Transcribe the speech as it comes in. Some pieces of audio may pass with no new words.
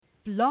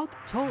Blog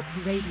Talk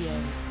Radio.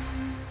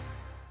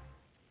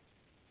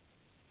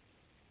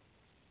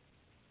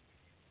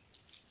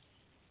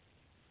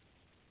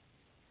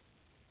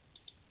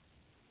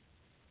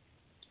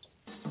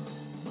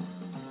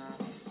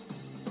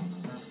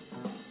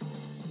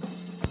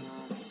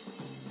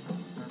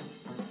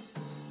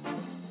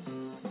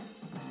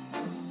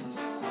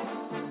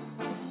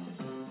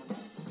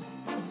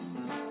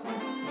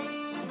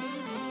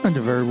 And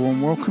a very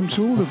warm welcome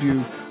to all of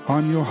you.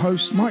 I'm your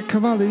host, Mike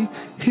Cavalli,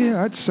 here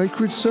at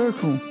Sacred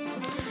Circle.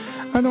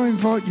 And I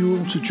invite you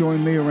all to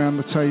join me around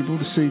the table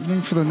this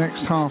evening for the next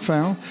half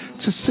hour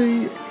to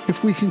see if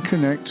we can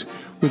connect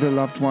with a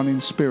loved one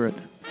in spirit.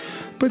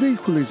 But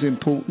equally as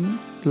important,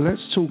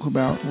 let's talk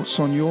about what's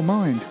on your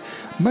mind.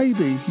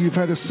 Maybe you've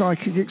had a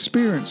psychic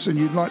experience and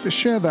you'd like to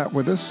share that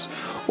with us,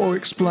 or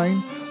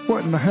explain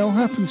what in the hell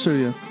happened to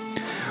you.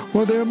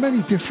 Well, there are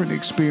many different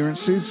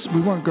experiences. We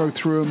won't go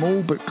through them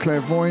all, but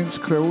clairvoyance,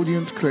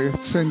 clairaudience,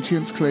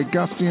 clairsentience,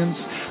 clairgustance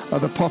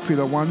are the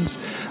popular ones.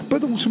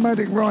 But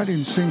automatic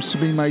writing seems to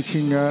be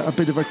making a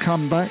bit of a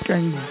comeback,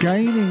 and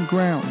gaining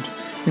ground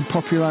in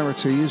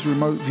popularity is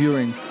remote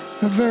viewing.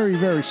 A very,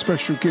 very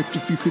special gift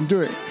if you can do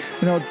it.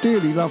 And I'd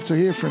dearly love to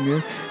hear from you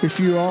if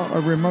you are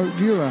a remote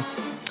viewer.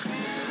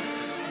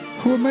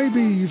 Or maybe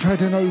you've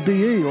had an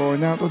OBE or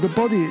an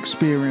out-of-the-body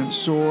experience,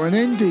 or an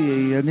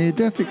NDE, a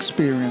near-death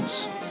experience.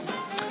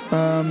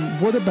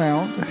 What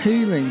about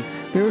healing?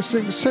 There are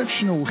some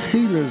exceptional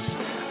healers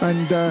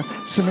and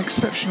some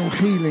exceptional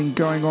healing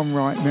going on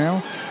right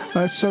now.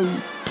 So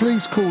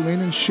please call in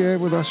and share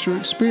with us your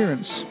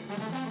experience.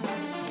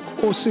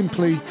 Or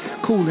simply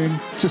call in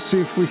to see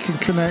if we can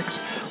connect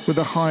with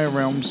the higher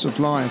realms of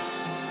life.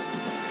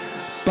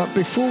 But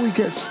before we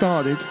get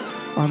started,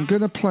 I'm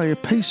going to play a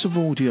piece of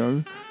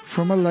audio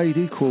from a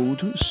lady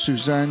called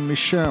Suzanne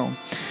Michel.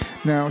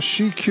 Now,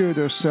 she cured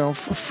herself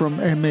from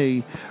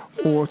ME,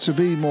 or to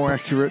be more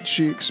accurate,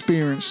 she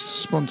experienced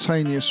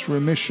spontaneous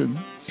remission.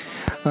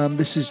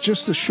 This is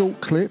just a short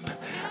clip.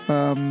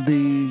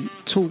 The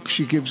talk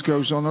she gives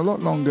goes on a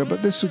lot longer,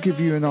 but this will give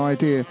you an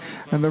idea.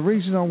 And the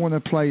reason I want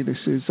to play this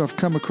is I've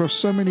come across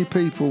so many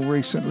people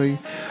recently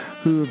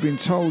who have been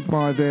told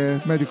by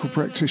their medical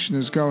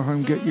practitioners, go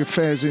home, get your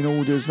affairs in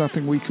order, there's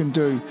nothing we can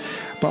do.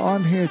 But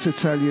I'm here to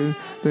tell you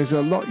there's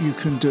a lot you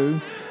can do.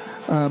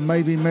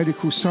 Maybe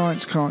medical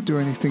science can't do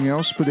anything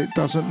else, but it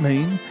doesn't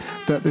mean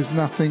that there's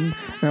nothing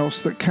else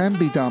that can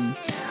be done.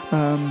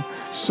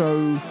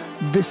 So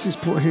this is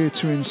put here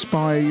to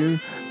inspire you.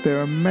 There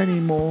are many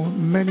more,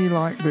 many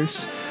like this,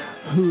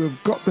 who have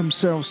got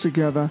themselves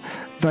together.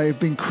 They've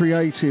been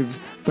creative.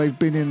 They've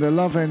been in the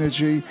love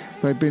energy.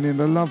 They've been in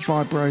the love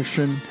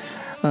vibration.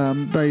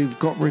 They've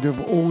got rid of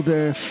all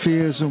their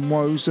fears and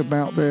woes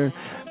about their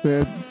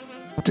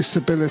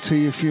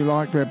disability, if you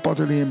like, their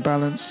bodily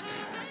imbalance.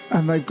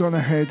 And they've gone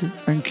ahead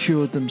and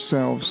cured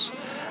themselves.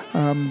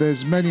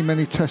 There's many,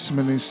 many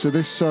testimonies to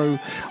this, so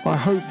I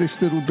hope this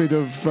little bit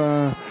of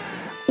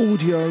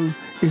audio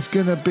is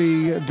going to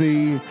be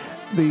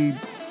the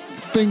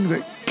thing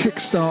that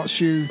kickstarts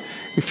you,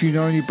 if you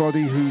know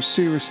anybody who's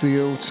seriously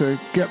ill, to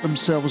get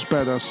themselves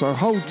better. So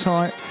hold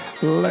tight,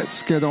 let's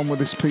get on with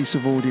this piece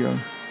of audio.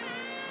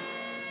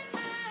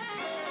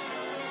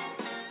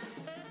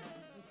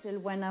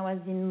 When I was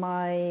in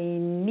my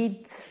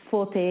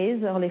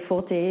mid-40s, early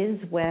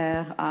 40s,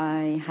 where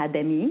I had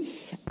ME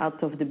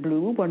out of the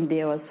blue. One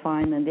day I was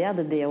fine, and the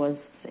other day I was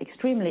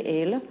extremely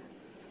ill.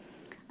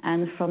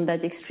 And from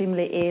that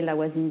extremely ill, I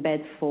was in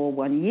bed for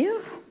 1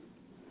 year,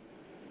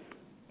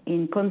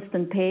 in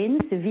constant pain,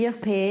 severe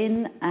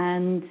pain,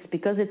 and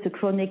because it's a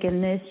chronic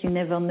illness, you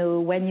never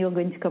know when you're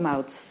going to come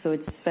out. So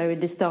it's very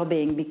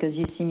disturbing because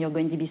you think you're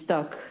going to be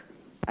stuck.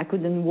 I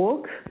couldn't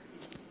walk.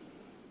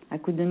 I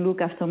couldn't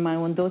look after my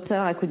own daughter.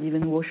 I couldn't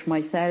even wash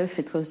myself.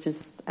 It was just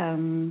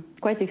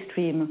quite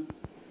extreme.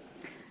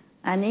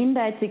 And in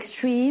that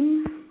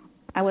extreme,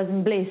 I was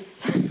in bliss.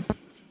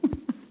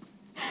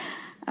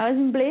 I was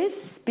in bliss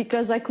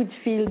because I could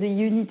feel the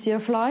unity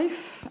of life.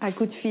 I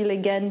could feel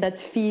again that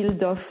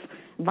field of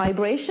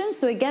vibration.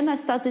 So again,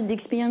 I started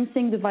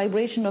experiencing the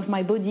vibration of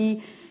my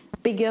body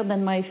bigger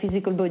than my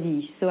physical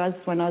body. So as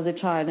when I was a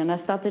child, and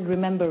I started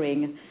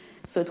remembering.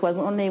 So it was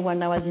only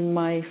when I was in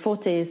my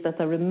 40s that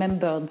I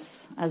remembered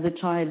as a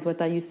child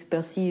what I used to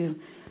perceive.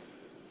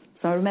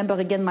 So I remember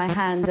again my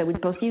hands. I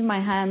would perceive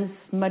my hands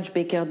much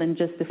bigger than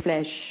just the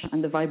flesh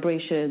and the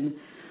vibration.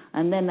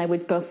 And then I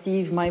would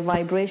perceive my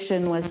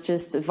vibration was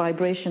just a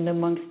vibration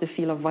amongst the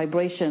field of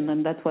vibration,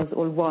 and that was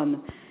all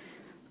one.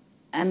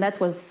 And that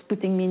was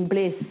putting me in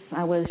bliss.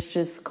 I was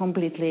just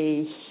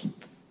completely,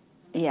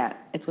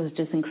 it was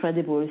just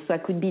incredible. So I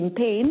could be in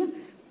pain,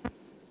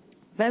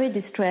 very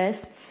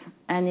distressed,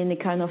 and in a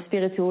kind of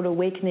spiritual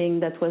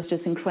awakening that was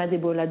just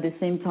incredible at the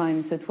same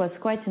time. So it was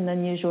quite an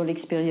unusual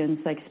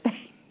experience, I expect.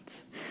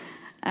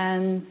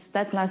 And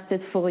that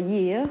lasted for a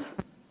year.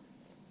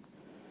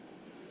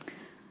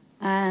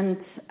 And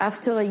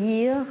after a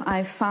year,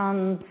 I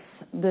found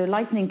the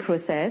lightning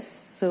process,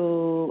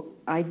 So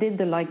I did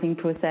the lightning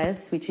process,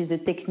 which is a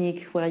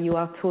technique where you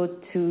are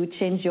taught to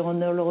change your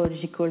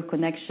neurological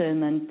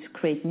connection and to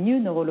create new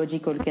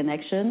neurological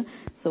connection,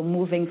 so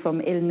moving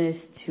from illness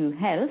to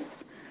health.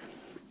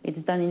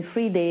 It's done in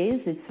 3 days.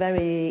 It's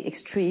very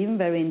extreme,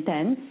 very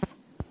intense.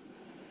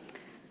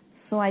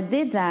 So I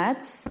did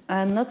that,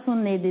 and not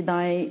only did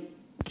I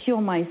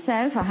cure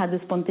myself, I had a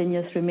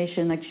spontaneous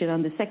remission actually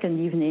on the second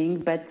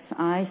evening, but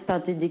I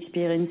started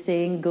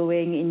experiencing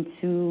going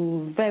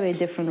into very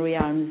different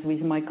realms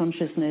with my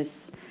consciousness.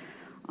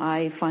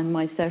 I find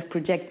myself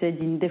projected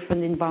in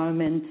different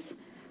environments,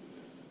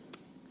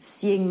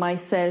 seeing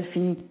myself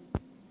in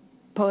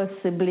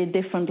possibly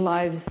different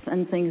lives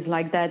and things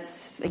like that.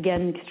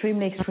 Again,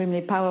 extremely,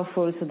 extremely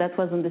powerful. So that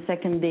was on the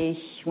second day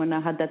when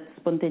I had that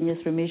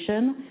spontaneous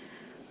remission.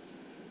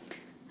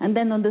 And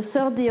then on the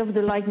third day of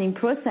the lightning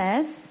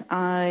process,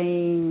 I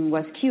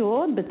was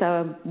cured, but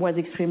I was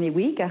extremely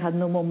weak. I had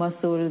no more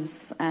muscles,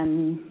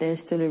 and there's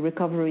still a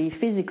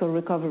physical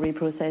recovery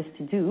process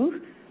to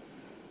do.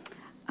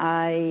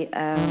 I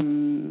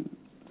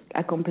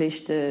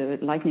accomplished the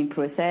lightning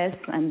process,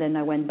 and then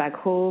I went back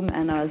home,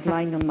 and I was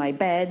lying on my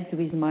bed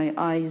with my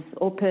eyes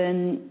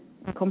open,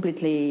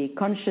 completely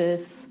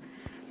conscious.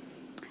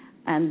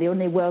 And the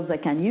only words I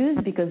can use,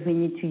 because we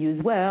need to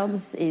use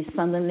words, is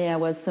suddenly I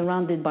was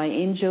surrounded by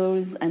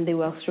angels, and they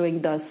were throwing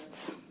dust,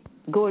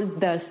 gold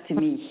dust to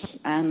me.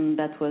 And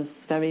that was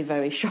very,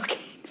 very shocking.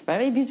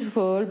 Very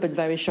beautiful, but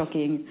very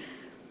shocking.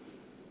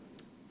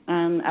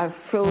 And I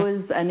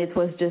froze, and it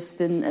was just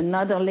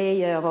another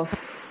layer of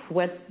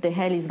what the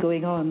hell is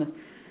going on.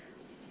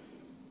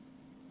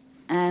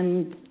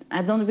 And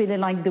I don't really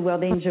like the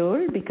word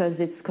angel because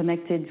it's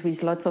connected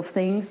with lots of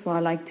things. So I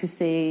like to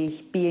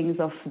say beings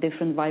of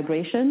different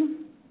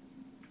vibration.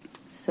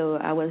 So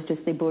I was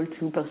just able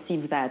to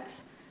perceive that.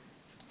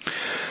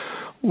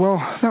 Well,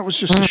 that was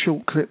just a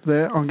short clip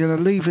there. I'm going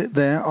to leave it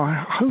there. I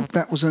hope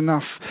that was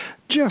enough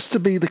just to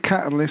be the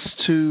catalyst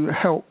to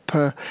help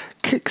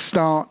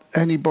kickstart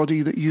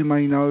anybody that you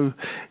may know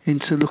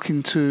into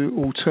looking to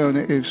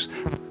alternatives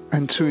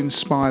and to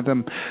inspire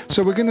them.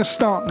 So we're going to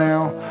start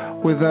now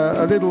with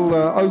a little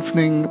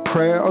opening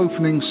prayer,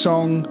 opening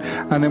song,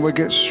 and then we'll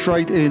get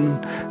straight in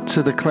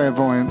to the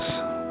clairvoyance.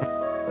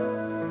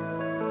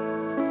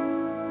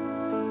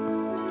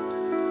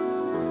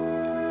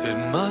 It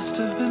must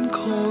have been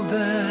cold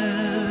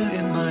there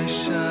in my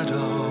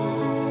shadow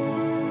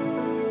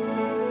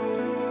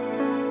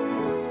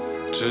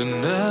to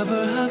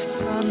never have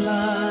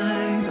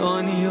sunlight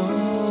on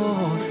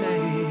your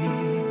face.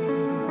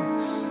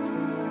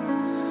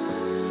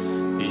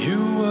 You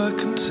were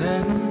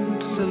content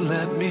to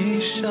let me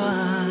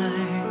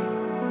shine,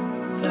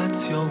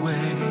 that's your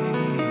way.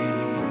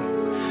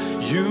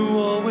 You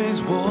always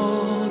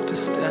walked a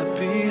step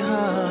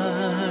behind,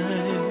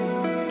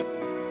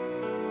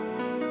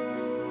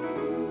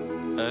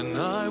 and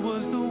I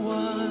was the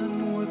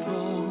one with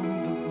all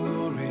the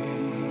glory,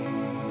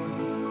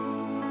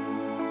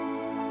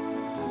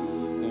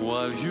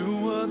 while you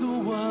were the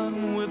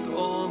one with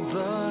all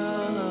the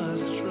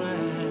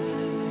strength.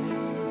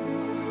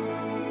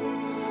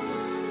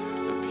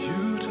 A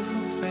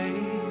beautiful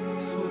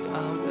face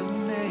without a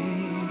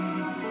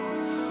name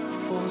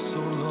for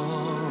so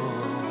long.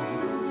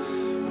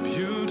 A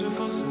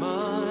beautiful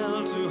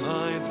smile to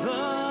hide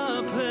the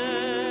pain.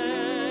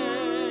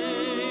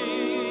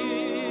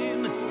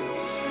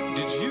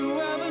 Did you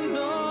ever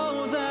know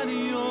that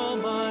you're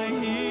my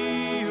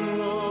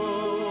hero?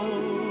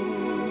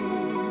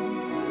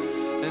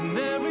 And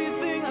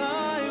everything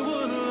I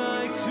would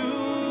like to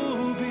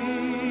be.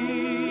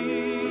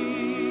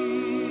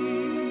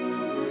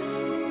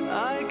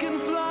 I can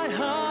fly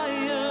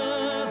higher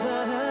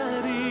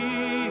than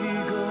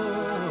eagles,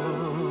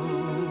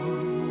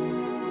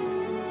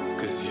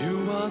 'cause you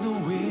are the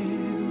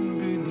wind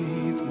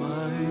beneath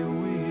my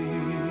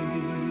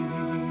wings.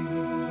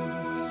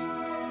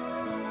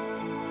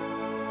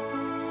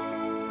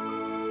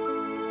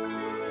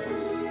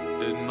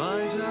 It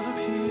might have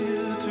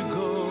appeared to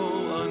go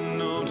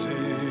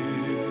unnoticed,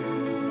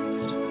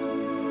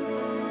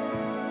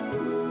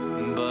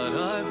 but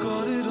I've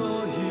got it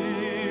all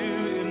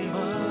here in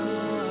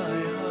my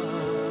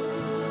heart.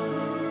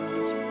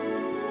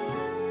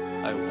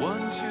 I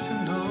want you to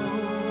know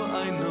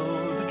I know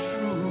the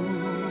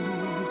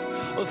truth.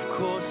 Of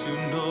course you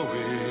know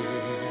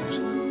it.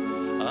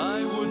 I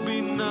would be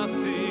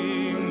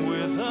nothing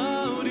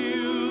without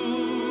you.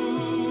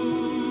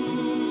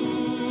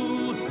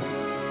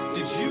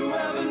 Did you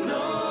ever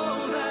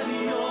know that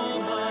you're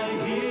my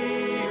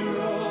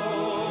hero?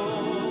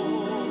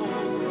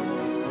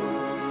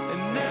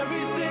 And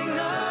everything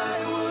I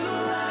would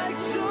like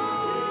to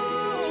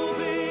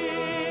be.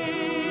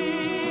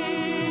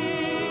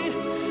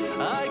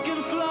 I can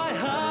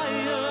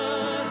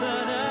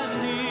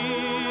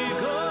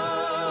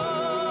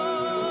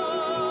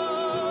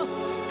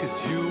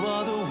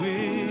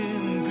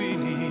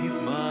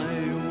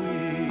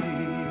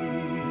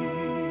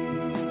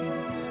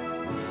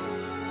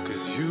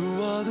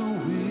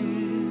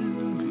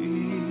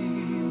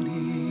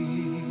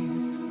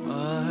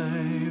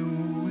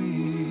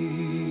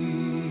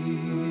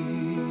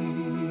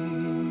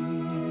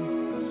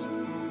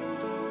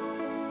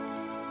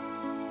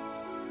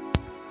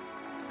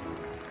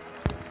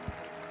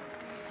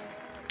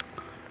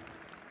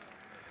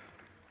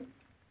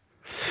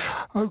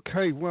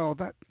Okay, well,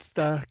 that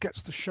gets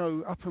the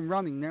show up and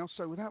running now.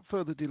 So without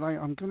further delay,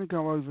 I'm going to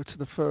go over to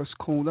the first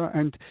caller.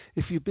 And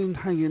if you've been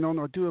hanging on,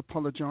 I do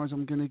apologise.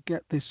 I'm going to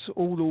get this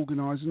all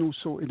organised and all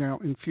sorted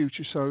out in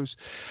future shows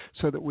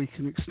so that we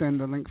can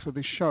extend the length of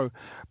this show.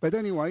 But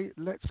anyway,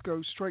 let's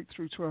go straight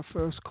through to our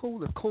first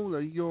caller.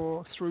 Caller,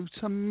 you're through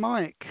to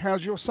Mike.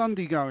 How's your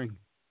Sunday going?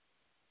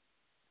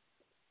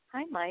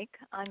 Hi, Mike.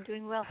 I'm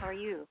doing well. How are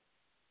you?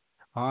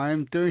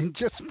 I'm doing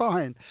just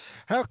fine.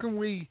 How can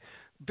we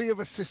be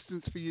of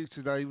assistance for you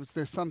today? Was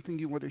there something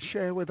you want to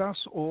share with us,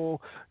 or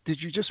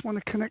did you just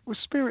want to connect with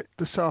Spirit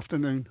this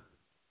afternoon?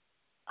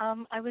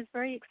 I was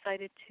very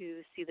excited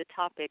to see the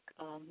topic.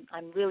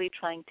 I'm really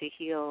trying to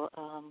heal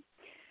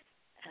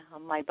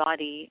my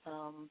body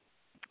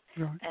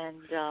Right.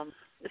 and a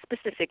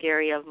specific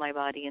area of my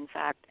body, in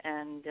fact,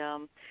 and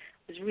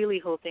was really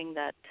hoping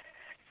that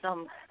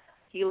some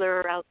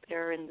healer out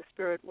there in the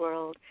spirit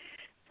world,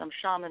 some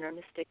shaman or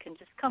mystic, can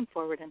just come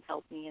forward and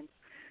help me and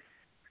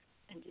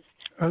just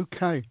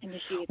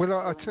initiate. Well,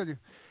 I tell you,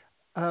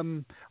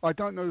 I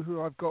don't know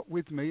who I've got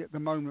with me at the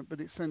moment, but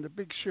it sent a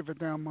big shiver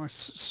down my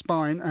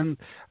spine, and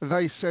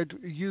they said,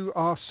 you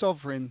are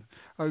sovereign,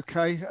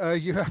 okay?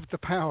 You have the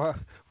power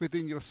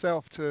within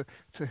yourself to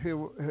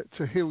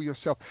heal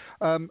yourself.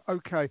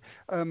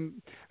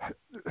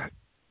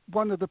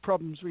 One of the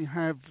problems we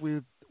have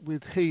with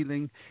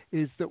healing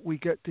is that we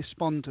get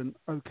despondent,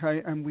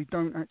 okay, and we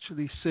don't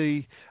actually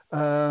see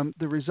the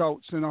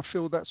results. And I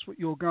feel that's what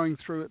you're going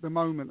through at the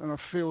moment. And I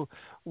feel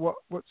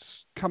what's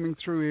coming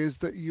through is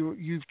that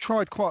you've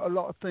tried quite a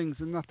lot of things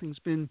and nothing's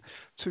been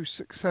too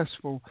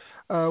successful.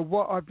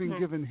 What I've been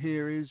given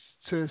here is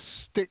to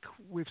stick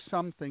with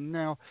something.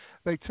 Now,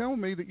 they tell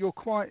me that you're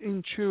quite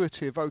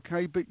intuitive,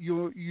 okay, but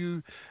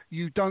you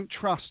don't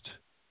trust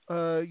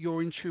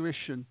your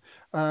intuition,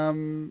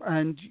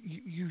 and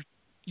you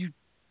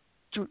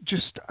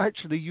just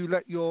actually you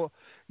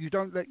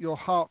don't let your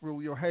heart rule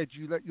your head.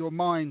 You let your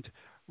mind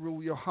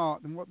rule your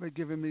heart. And what they're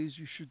giving me is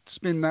you should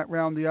spin that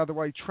round the other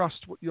way.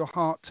 Trust what your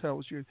heart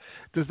tells you.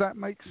 Does that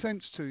make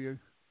sense to you?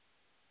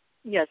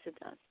 Yes, it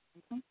does.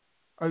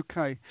 Mm-hmm.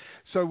 Okay,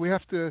 so we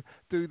have to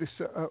do this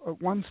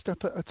one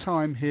step at a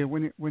time here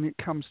when it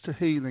comes to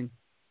healing.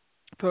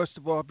 First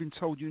of all, I've been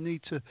told you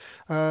need to.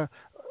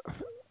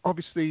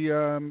 Obviously,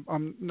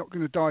 I'm not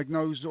going to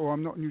diagnose, or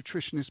I'm not a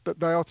nutritionist, but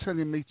they are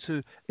telling me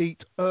to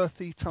eat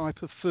earthy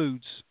type of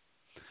foods,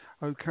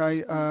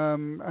 okay,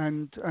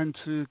 and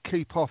to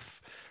keep off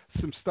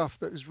some stuff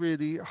that is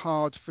really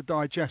hard for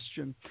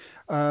digestion.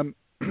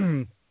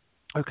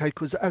 Okay,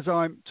 because as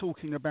I'm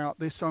talking about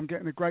this, I'm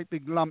getting a great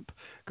big lump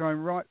going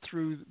right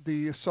through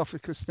the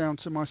esophagus down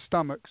to my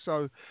stomach.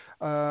 So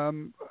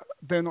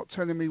they're not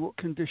telling me what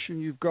condition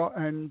you've got,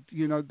 and,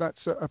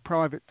 that's a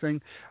private thing.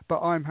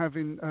 But I'm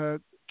having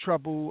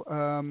trouble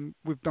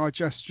with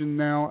digestion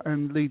now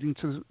and leading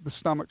to the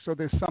stomach. So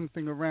there's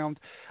something around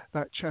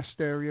that chest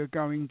area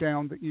going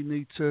down that you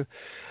need to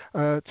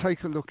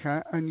take a look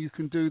at. And you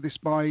can do this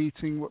by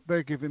eating what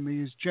they're giving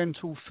me is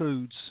gentle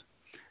foods.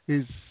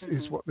 Is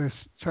what they're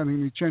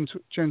telling me.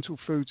 Gentle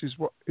foods is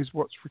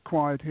what's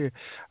required here.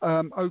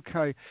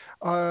 Okay.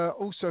 I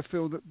also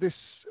feel that this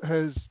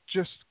has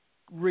just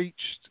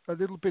reached a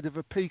little bit of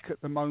a peak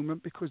at the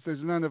moment because there's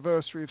an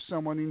anniversary of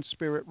someone in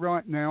spirit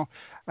right now,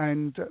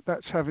 and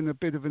that's having a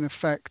bit of an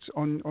effect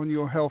on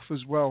your health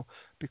as well,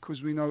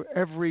 because we know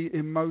every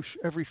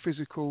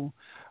physical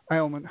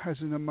ailment has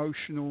an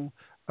emotional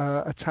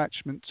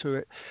attachment to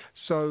it.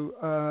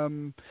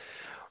 So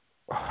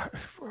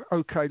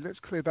okay, let's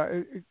clear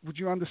that. Would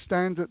you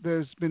understand that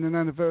there's been an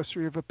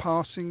anniversary of a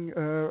passing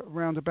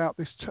around about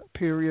this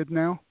period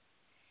now?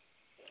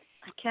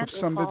 I can't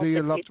somebody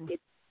recall.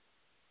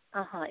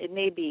 It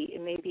may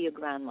be a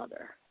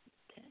grandmother.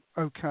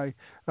 Okay.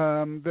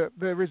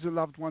 There is a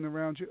loved one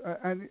around you,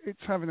 and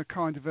it's having a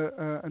kind of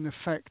an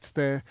effect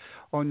there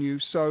on you.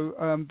 So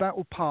that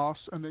will pass,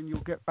 and then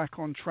you'll get back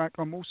on track.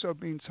 I'm also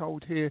being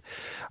told here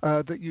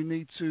that you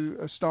need to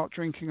start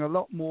drinking a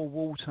lot more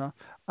water,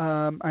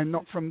 and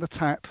not from the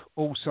tap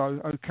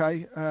also,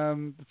 okay?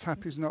 The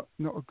tap is not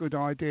a good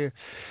idea.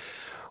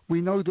 We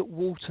know that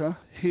water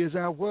hears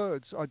our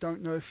words. I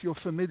don't know if you're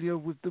familiar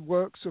with the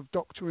works of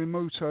Dr.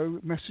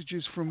 Emoto,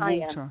 Messages from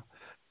Water.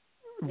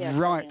 Yes,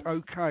 right,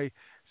 okay.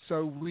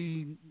 So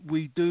we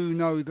do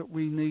know that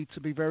we need to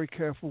be very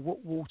careful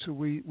what water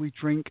we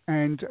drink.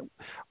 And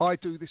I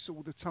do this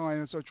all the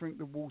time. As I drink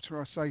the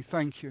water, I say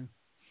thank you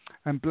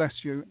and bless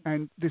you.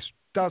 And this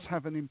does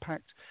have an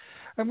impact.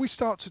 And we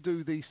start to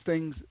do these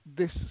things,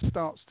 this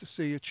starts to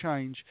see a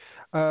change.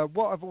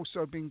 What I've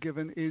also been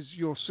given is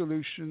your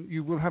solution.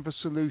 You will have a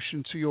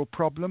solution to your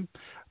problem,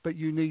 but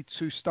you need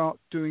to start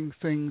doing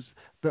things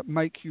that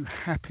make you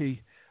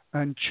happy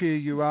and cheer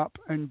you up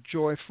and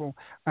joyful.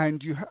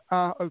 And you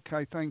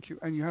okay, thank you.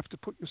 And you have to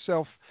put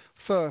yourself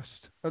first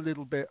a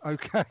little bit,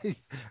 okay?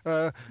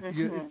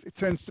 It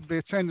tends to be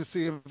a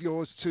tendency of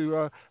yours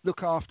to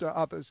look after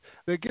others.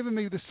 They're giving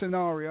me the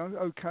scenario,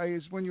 okay,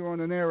 is when you're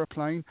on an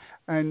aeroplane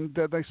and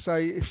they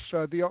say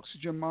if the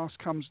oxygen mask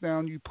comes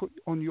down, you put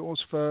on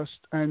yours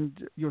first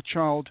and your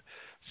child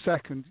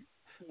second.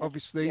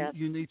 Obviously, yes.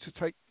 you need to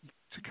take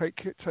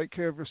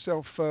care of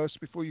yourself first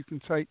before you can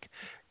take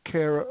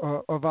care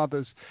of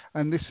others.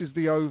 And this is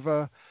the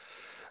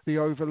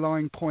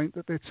overlying point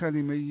that they're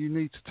telling me. You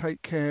need to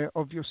take care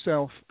of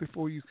yourself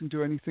before you can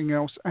do anything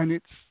else. And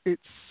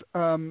it's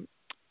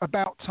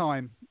about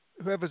time.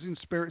 Whoever's in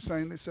spirit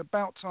saying it's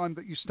about time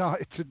that you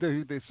started to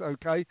do this.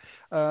 Okay,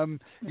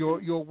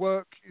 your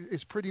work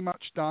is pretty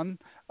much done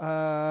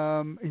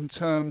in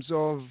terms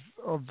of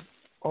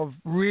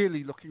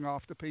really looking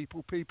after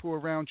people. People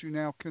around you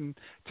now can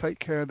take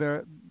care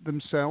of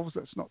themselves.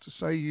 That's not to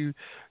say you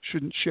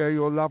shouldn't share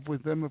your love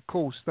with them. Of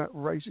course, that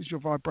raises your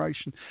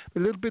vibration.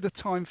 But a little bit of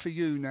time for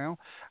you now.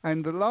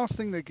 And the last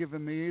thing they're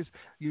giving me is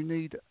you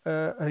need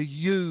a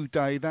you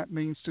day. That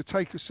means to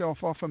take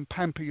yourself off and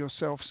pamper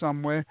yourself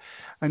somewhere.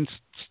 And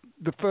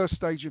the first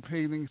stage of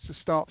healing is to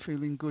start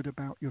feeling good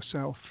about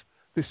yourself.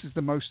 This is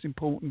the most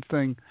important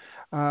thing.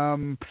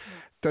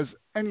 Does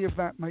any of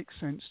that make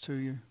sense to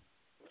you?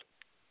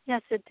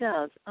 Yes, it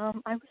does. I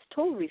was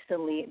told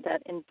recently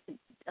that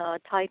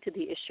tied to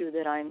the issue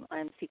that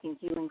I'm seeking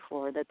healing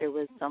for, that there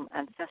was some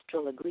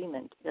ancestral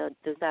agreement.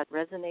 Does that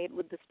resonate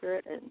with the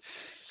spirit?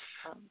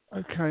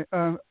 Okay.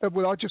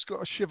 Well, I just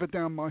got a shiver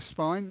down my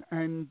spine,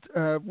 and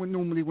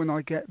normally when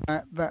I get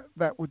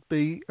that would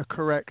be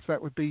correct.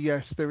 That would be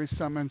yes. There is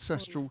some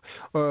ancestral.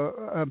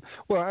 Well,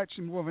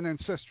 actually, more of an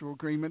ancestral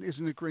agreement is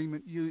an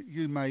agreement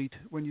you made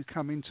when you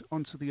come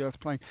onto the earth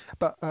plane,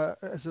 but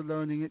as a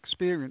learning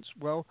experience.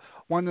 Well,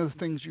 one of the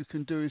things you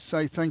can do is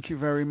say thank you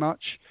very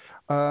much.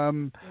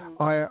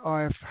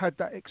 I've had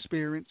that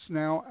experience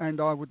now, and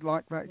I would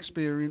like that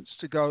experience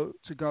to go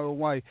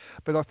away.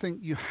 But I think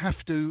you have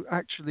to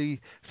actually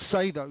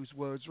say those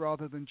words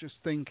rather than just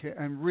think it.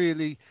 And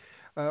really,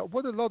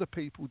 what a lot of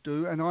people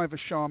do, and I have a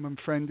shaman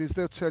friend, is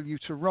they'll tell you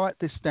to write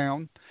this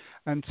down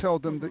and tell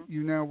them that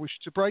you now wish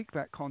to break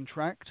that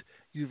contract.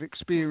 You've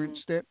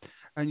experienced it,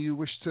 and you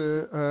wish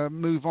to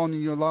move on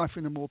in your life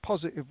in a more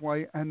positive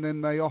way, and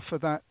then they offer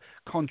that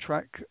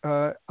contract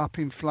up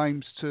in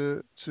flames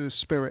to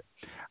spirit.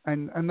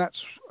 And that's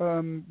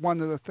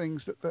one of the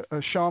things that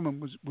a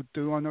shaman would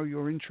do. I know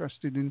you're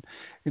interested in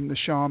the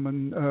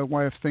shaman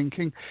way of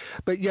thinking.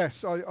 But yes,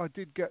 I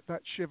did get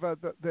that shiver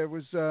that there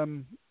was,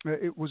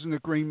 it was an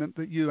agreement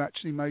that you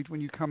actually made when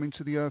you come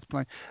into the earth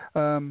plane.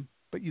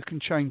 But you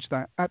can change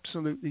that.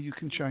 Absolutely, you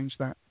can change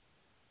that.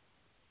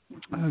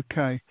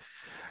 Okay.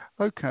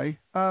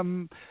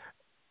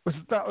 Was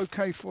that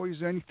okay for you? Is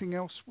there anything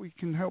else we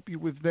can help you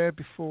with there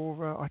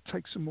before I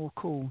take some more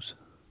calls?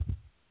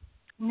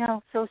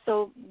 No.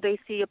 So they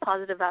see a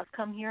positive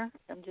outcome here.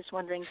 I'm just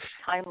wondering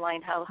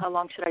timeline. How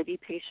long should I be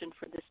patient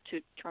for this to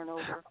turn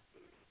over?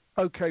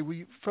 Okay.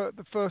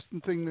 The first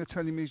thing they're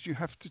telling me is you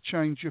have to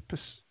change your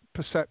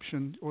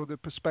perception or the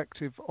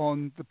perspective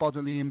on the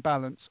bodily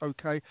imbalance.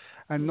 Okay,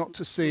 and not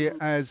to see it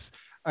as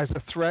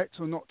a threat,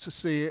 or not to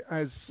see it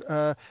as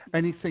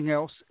anything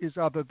else is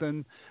other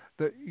than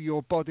that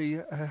your body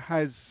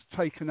has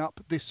taken up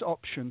this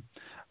option.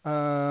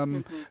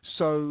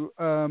 So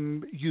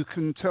you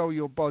can tell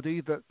your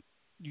body that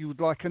you would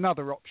like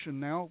another option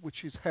now,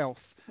 which is health,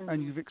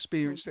 and you've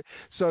experienced it.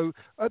 So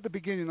at the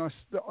beginning,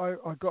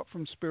 I got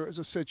from Spirit,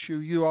 as I said to you,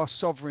 you are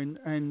sovereign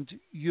and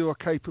you are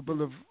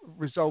capable of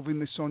resolving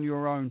this on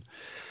your own.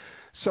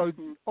 So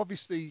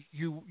obviously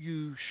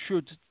you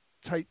should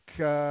take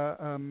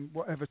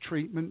whatever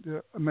treatment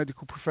a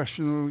medical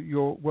professional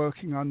you're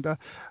working under,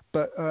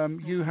 but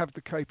you have the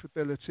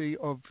capability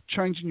of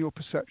changing your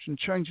perception,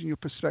 changing your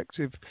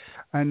perspective,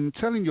 and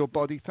telling your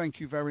body thank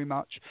you very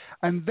much.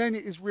 And then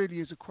it really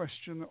is a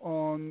question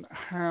on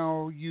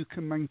how you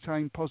can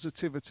maintain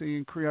positivity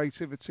and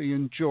creativity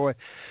and joy.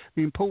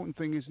 The important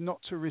thing is not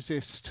to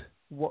resist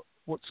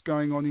what's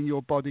going on in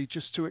your body,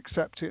 just to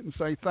accept it and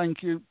say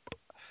thank you.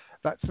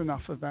 That's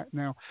enough of that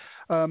now.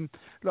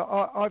 Look,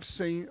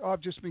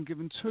 I've just been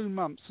given 2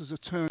 months as a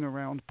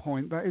turnaround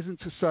point. That isn't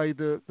to say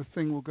the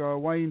thing will go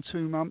away in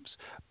 2 months,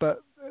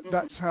 but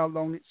that's how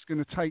long it's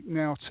going to take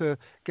now to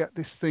get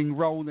this thing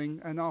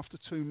rolling. And after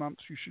 2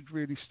 months, you should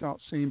really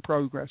start seeing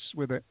progress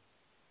with it.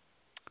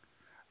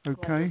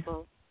 Okay?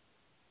 Wonderful.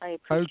 I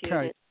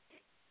appreciate it.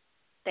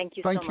 Thank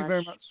you so much. Thank you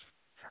very much.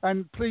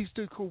 And please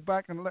do call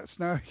back and let us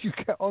know how you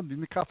get on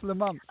in a couple of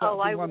months. That'd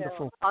be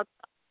wonderful. Will.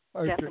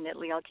 Okay.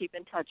 Definitely. I'll keep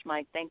in touch,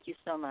 Mike. Thank you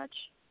so much.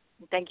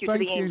 Thank you to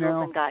the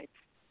angels and guides.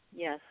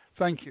 Yes.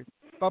 Thank you.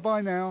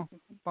 Bye-bye now.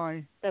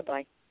 Bye.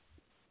 Bye-bye.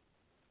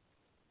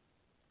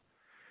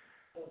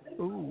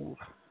 Ooh.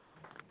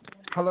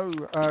 Hello,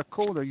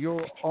 caller.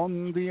 You're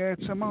on the air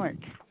to Mike.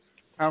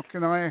 How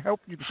can I help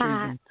you this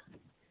evening?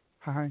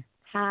 Hi.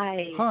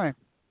 Hi.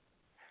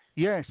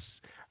 Yes.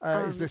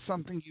 Is there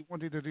something you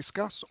wanted to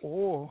discuss,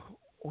 or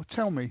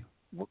tell me?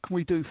 What can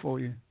we do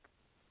for you?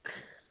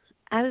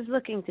 I was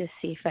looking to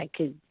see if I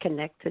could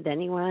connect with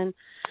anyone,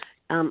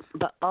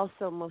 but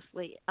also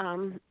mostly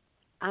I'm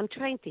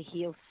trying to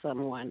heal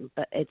someone,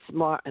 but it's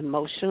more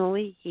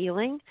emotionally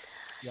healing.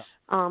 Yeah.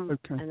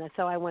 Okay. And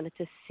so I wanted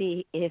to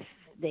see if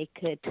they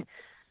could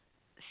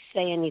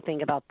say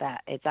anything about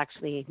that. It's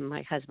actually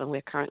my husband.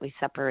 We're currently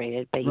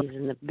separated, but he's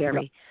in the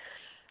very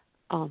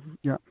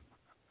Yeah.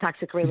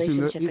 toxic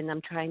relationship, and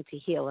I'm trying to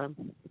heal him.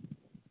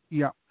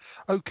 Yeah.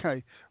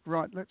 Okay.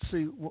 Right. Let's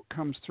see what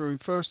comes through.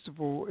 First of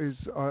all, is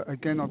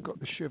again I've got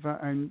the shiver,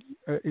 and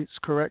it's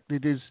correct.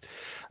 It is,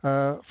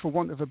 for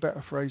want of a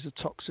better phrase, a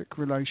toxic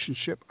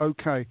relationship.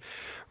 Okay.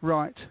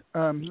 Right.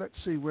 Let's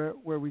see where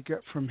we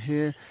get from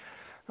here.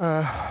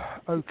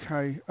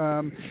 Okay.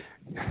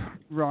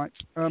 Right.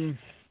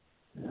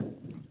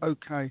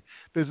 Okay.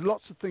 There's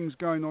lots of things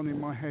going on in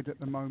my head at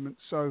the moment.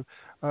 So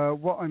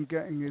what I'm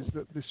getting is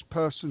that this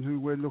person who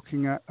we're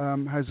looking at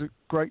has a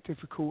great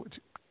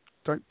difficulty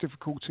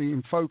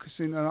in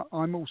focusing, and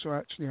I'm also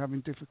actually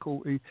having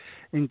difficulty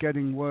in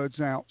getting words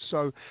out.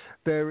 So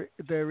there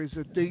is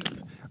a deep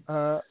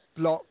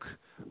block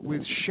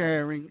with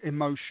sharing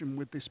emotion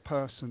with this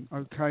person.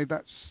 Okay,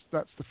 that's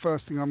the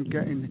first thing I'm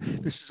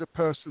getting. This is a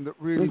person that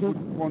really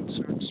wouldn't want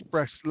to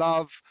express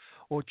love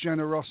or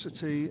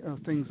generosity or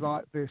things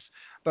like this,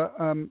 but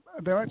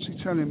they're actually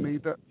telling me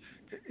that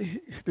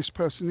this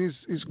person is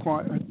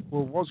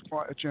was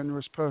quite a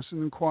generous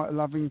person and quite a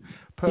loving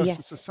person.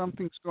 Yes. So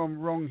something's gone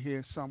wrong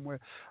here somewhere.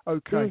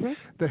 Okay,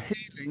 the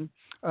healing.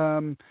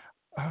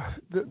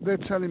 They're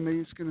telling me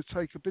it's going to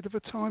take a bit of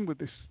a time with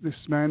this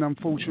man,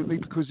 unfortunately,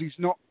 because he's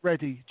not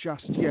ready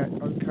just yet.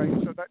 Okay,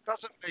 so that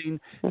doesn't mean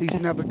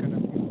he's never going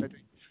to be ready.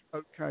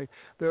 Okay,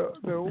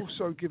 they're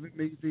also giving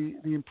me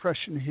the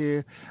impression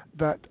here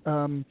that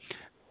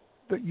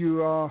that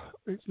you are,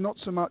 it's not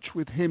so much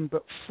with him,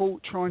 but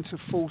trying to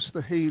force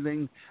the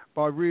healing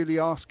by really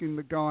asking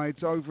the guides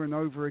over and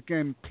over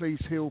again, please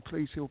heal,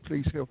 please heal,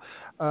 please heal.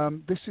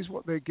 This is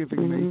what they're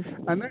giving me,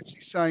 and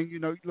actually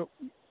saying, look.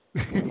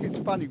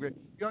 It's funny, Rick.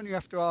 You only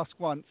have to ask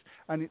once,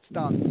 and it's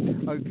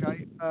done.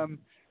 Okay.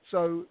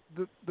 So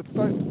the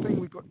thing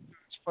we've got to do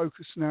is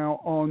focus now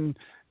on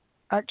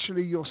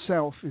actually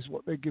yourself. Is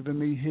what they're giving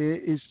me here.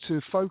 Is to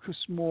focus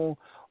more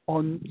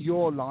on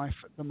your life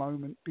at the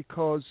moment,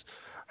 because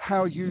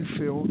how you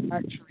feel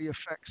actually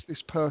affects this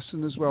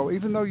person as well.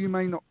 Even though you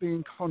may not be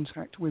in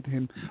contact with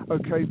him.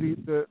 Okay.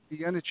 The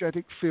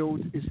energetic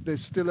field there's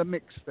still a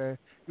mix there.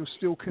 You're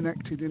still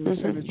connected in this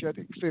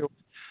energetic field.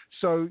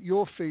 So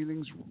your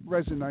feelings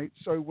resonate.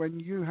 So when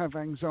you have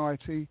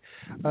anxiety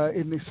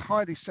in this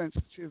highly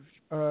sensitive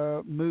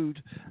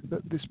mood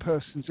that this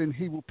person's in,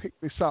 he will pick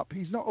this up.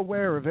 He's not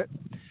aware of it,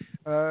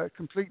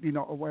 completely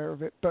not aware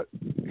of it, but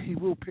he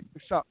will pick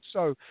this up.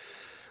 So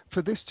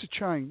for this to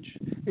change,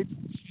 it's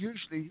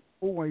usually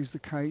always the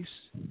case.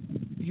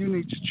 You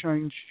need to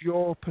change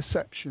your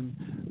perception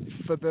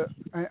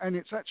and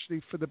it's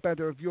actually for the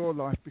better of your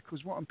life,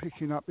 because what I'm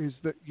picking up is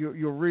that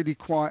you're really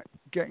quite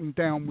getting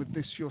down with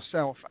this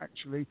yourself,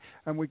 actually,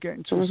 and we're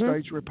getting to a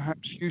stage where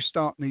perhaps you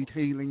need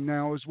healing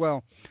now as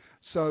well.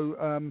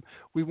 So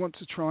we want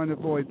to try and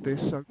avoid this.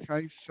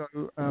 Okay,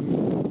 so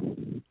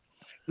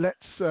let's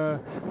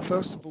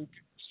first of all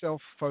get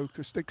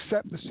self-focused,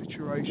 accept the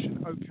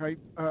situation. Okay,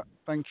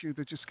 thank you.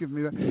 They're just giving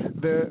me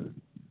that.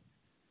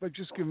 They've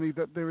just given me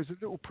that there is a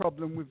little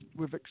problem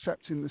with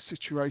accepting the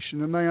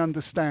situation, and they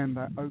understand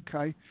that.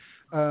 Okay,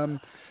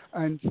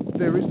 and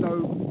there is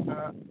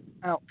no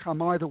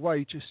outcome either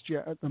way just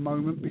yet at the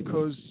moment,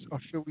 because I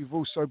feel we've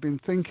also been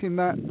thinking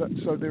that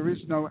so there is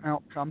no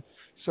outcome.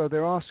 So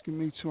they're asking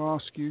me to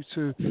ask you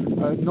to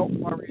not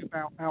worry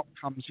about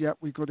outcomes yet.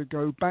 We've got to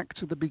go back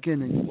to the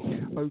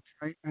beginning.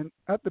 Okay, and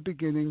at the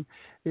beginning,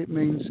 it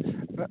means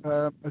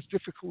as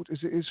difficult as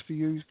it is for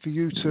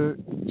you to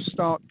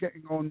start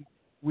getting on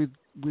with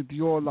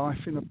your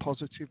life in a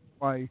positive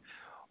way.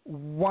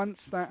 Once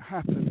that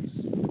happens,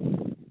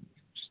 you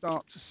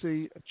start to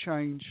see a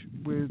change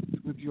with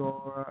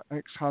your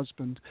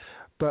ex-husband,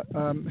 but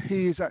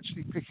he is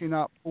actually picking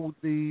up all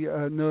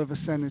the nervous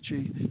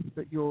energy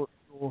that you're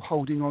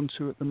holding on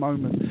to at the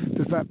moment.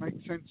 Does that make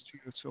sense to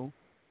you at all?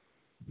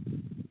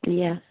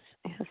 Yes.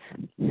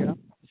 Yeah.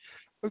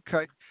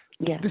 Okay.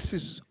 Yes. This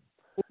is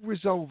all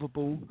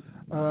resolvable.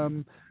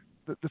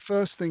 The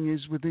first thing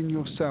is within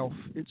yourself.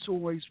 It's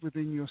always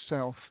within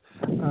yourself,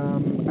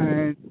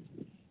 and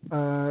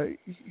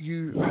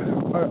you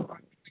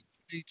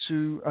need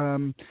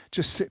to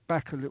just sit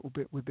back a little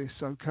bit with this,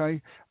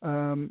 okay?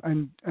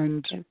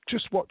 And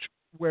just watch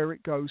where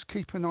it goes.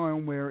 Keep an eye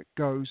on where it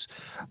goes,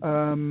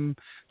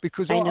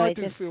 because I know I it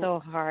do is feel so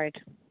hard.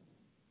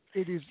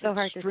 It is so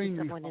hard to see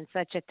someone hard. in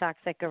such a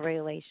toxic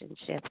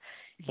relationship,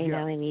 you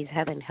know, and he's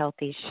having health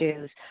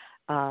issues,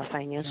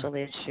 financial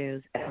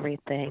issues,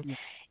 everything. Yeah.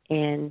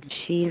 And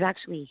she's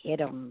actually hit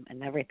him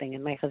and everything,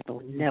 and my husband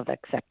would never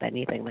accept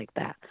anything like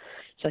that.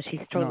 So she's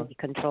totally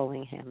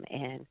controlling him,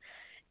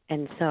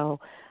 and so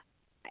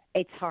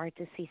it's hard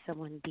to see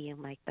someone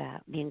being like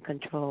that, being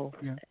controlled,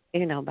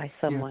 you know, by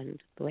someone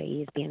the way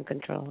he's being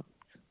controlled.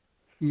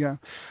 Yeah.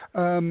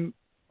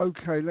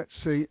 Okay, let's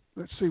see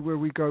where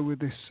we go with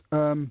this.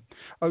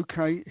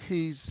 Okay,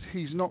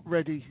 he's not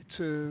ready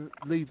to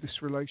leave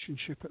this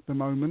relationship at the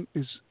moment,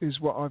 is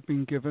what I've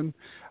been given.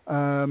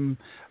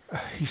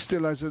 He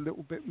still has a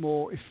little bit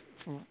more,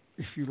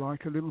 if you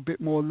like, a little bit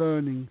more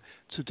learning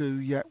to do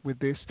yet with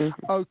this.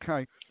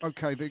 Okay,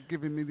 they're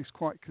giving me this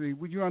quite clearly.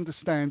 Would you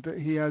understand that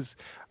he has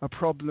a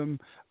problem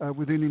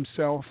within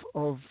himself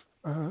of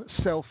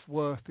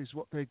self-worth is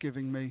what they're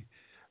giving me.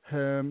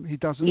 He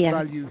doesn't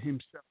value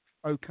himself.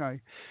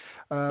 Okay.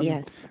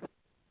 Yes.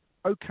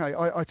 Okay,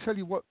 I tell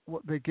you what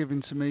they're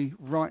giving to me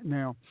right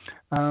now.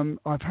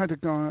 I've had a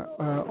guy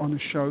on a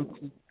show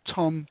called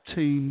Tom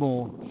T.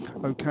 Moore.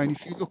 Okay, and if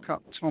you look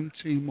up Tom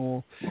T.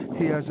 Moore,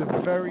 he has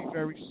a very,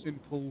 very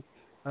simple,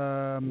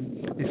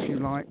 if you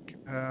like,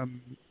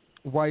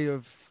 way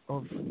of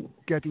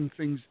getting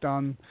things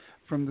done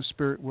from the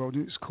spirit world,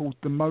 and it's called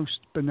the most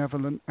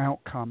benevolent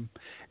outcome.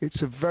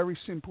 It's a very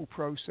simple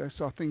process.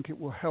 I think it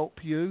will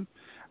help you,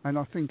 and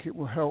I think it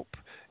will help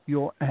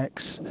your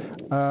ex.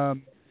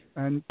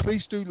 And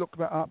please do look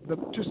that up.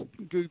 Just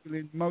Google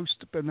in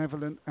most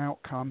benevolent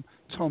outcome,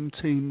 Tom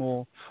T.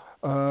 Moore.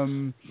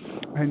 And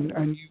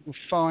you will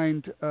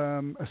find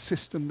a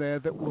system there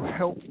that will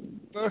help,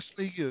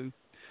 firstly, you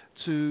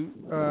to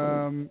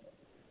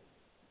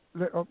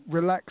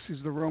relax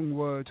is the wrong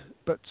word,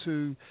 but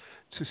to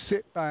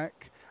sit back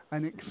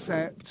and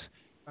accept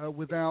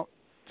without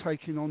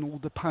taking on all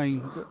the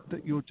pain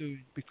that you're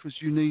doing, because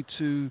you need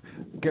to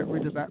get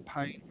rid of that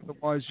pain.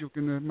 Otherwise, you're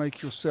going to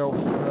make yourself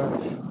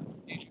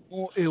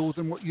more ill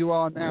than what you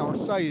are now.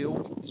 I say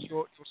ill because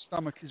your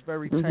stomach is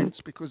very tense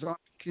because I'm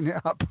picking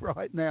it up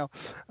right now.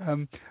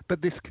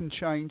 But this can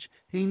change.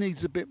 He needs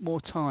a bit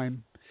more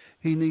time.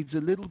 He needs a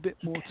little bit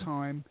more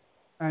time,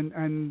 and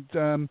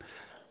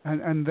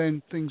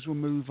then things will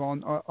move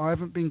on. I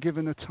haven't been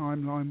given a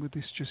timeline with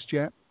this just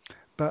yet,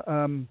 but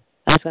I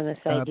was going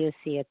to say, do you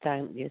see a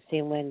time? Do you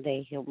see when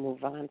he'll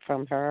move on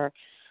from her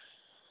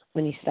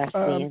when he starts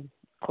seeing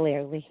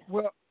clearly?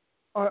 Well,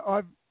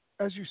 I've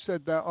as you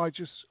said that,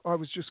 I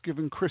was just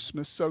given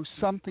Christmas, so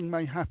something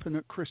may happen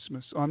at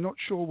Christmas. I'm not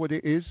sure what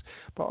it is,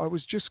 but I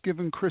was just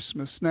given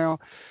Christmas. Now,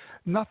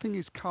 nothing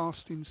is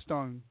cast in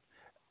stone.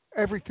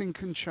 Everything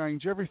can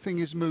change. Everything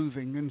is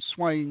moving and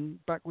swaying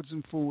backwards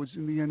and forwards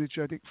in the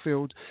energetic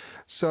field.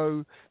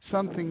 So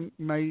something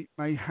may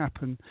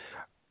happen.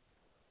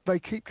 They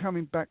keep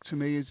coming back to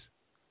me is,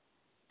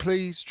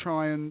 please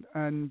try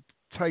and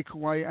take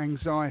away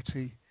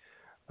anxiety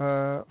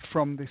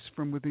from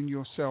within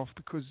yourself,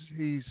 because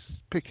he's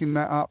picking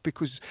that up,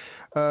 because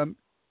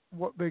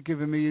what they're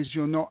giving me is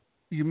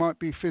you might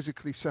be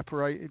physically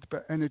separated,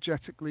 but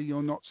energetically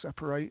you're not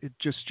separated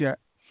just yet.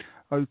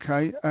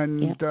 Okay,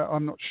 and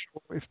I'm not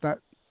sure if that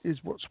is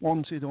what's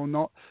wanted or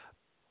not,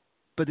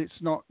 but it's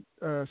not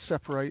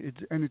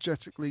separated.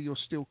 Energetically, you're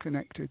still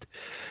connected.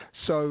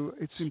 So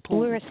it's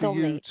important for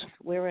you.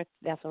 We're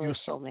definitely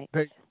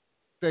soulmates.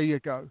 There you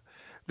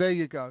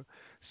go.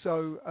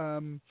 So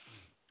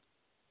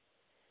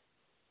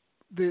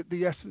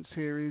the essence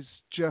here is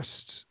just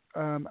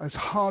as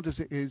hard as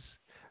it is,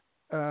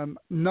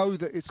 know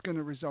that it's going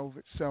to resolve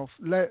itself.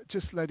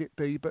 Just let it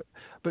be. But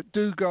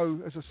do go,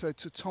 as I said,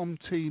 to Tom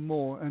T.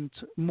 Moore, and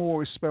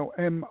Moore is spelled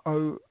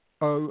MOORE,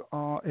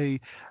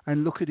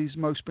 and look at his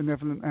most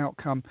benevolent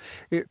outcome.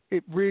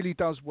 It really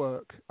does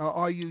work.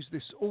 I use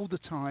this all the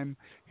time,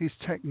 his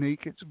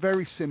technique. It's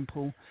very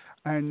simple,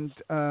 and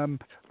I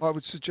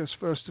would suggest,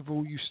 first of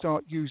all, you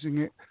start using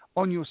it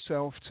on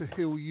yourself to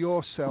heal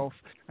yourself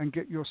and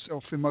get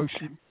yourself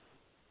emotional.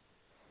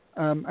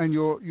 And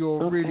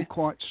you're really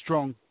quite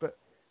strong, but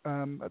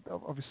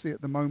obviously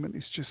at the moment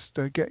it's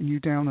just getting you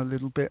down a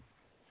little bit.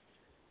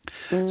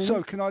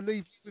 So can I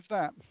leave you with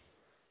that?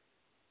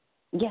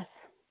 Yes,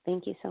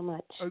 thank you so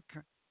much.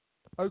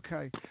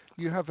 Okay.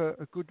 You have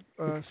a good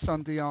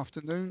Sunday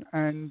afternoon,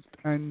 and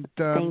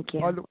thank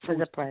you. I look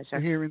forward to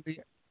hearing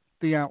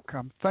the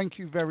outcome. Thank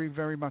you very,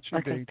 very much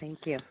indeed. Thank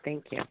you.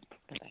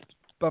 Bye-bye.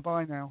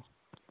 Bye-bye now.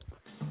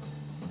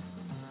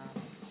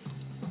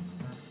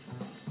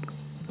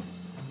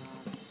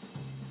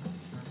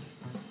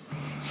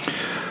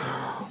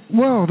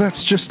 Well, that's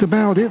just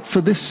about it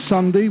for this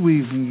Sunday.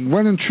 We've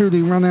well and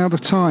truly run out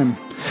of time.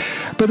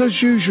 But as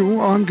usual,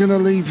 I'm going to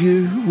leave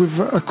you with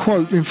a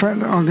quote. In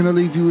fact, I'm going to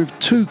leave you with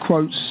two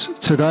quotes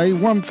today,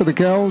 one for the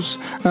girls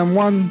and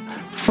one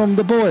from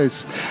the boys.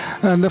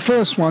 And the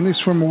first one is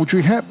from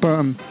Audrey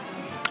Hepburn.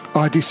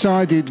 I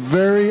decided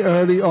very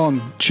early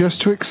on just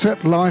to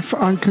accept life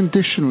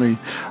unconditionally.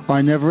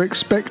 I never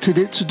expected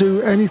it to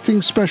do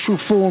anything special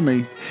for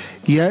me.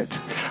 Yet,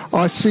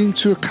 I seem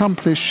to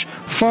accomplish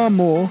far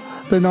more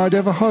than I'd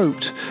ever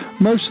hoped.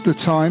 Most of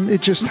the time,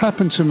 it just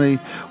happened to me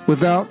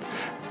without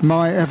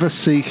my ever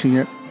seeking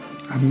it.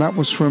 And that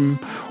was from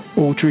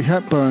Audrey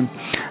Hepburn.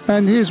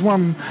 And here's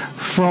one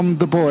from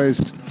the boys.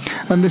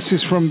 And this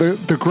is from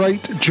the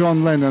great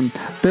John Lennon.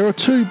 There are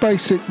two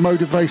basic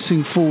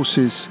motivating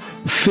forces: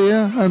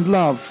 fear and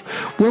love.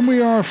 When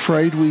we are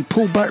afraid, we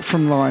pull back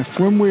from life.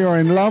 When we are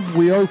in love,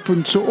 we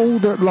open to all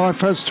that life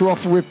has to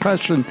offer with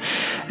passion,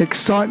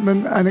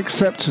 excitement and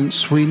acceptance.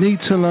 We need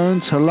to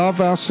learn to love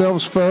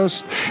ourselves first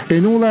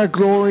in all our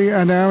glory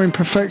and our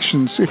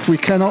imperfections. If we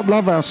cannot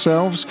love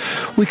ourselves,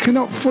 we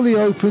cannot fully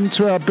open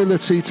to our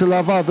ability to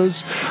love others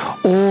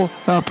or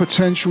our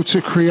potential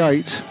to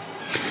create.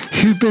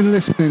 You've been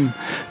listening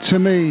to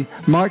me,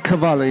 Mike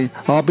Cavalli.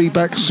 I'll be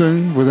back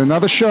soon with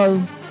another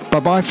show.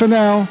 Bye-bye for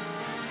now.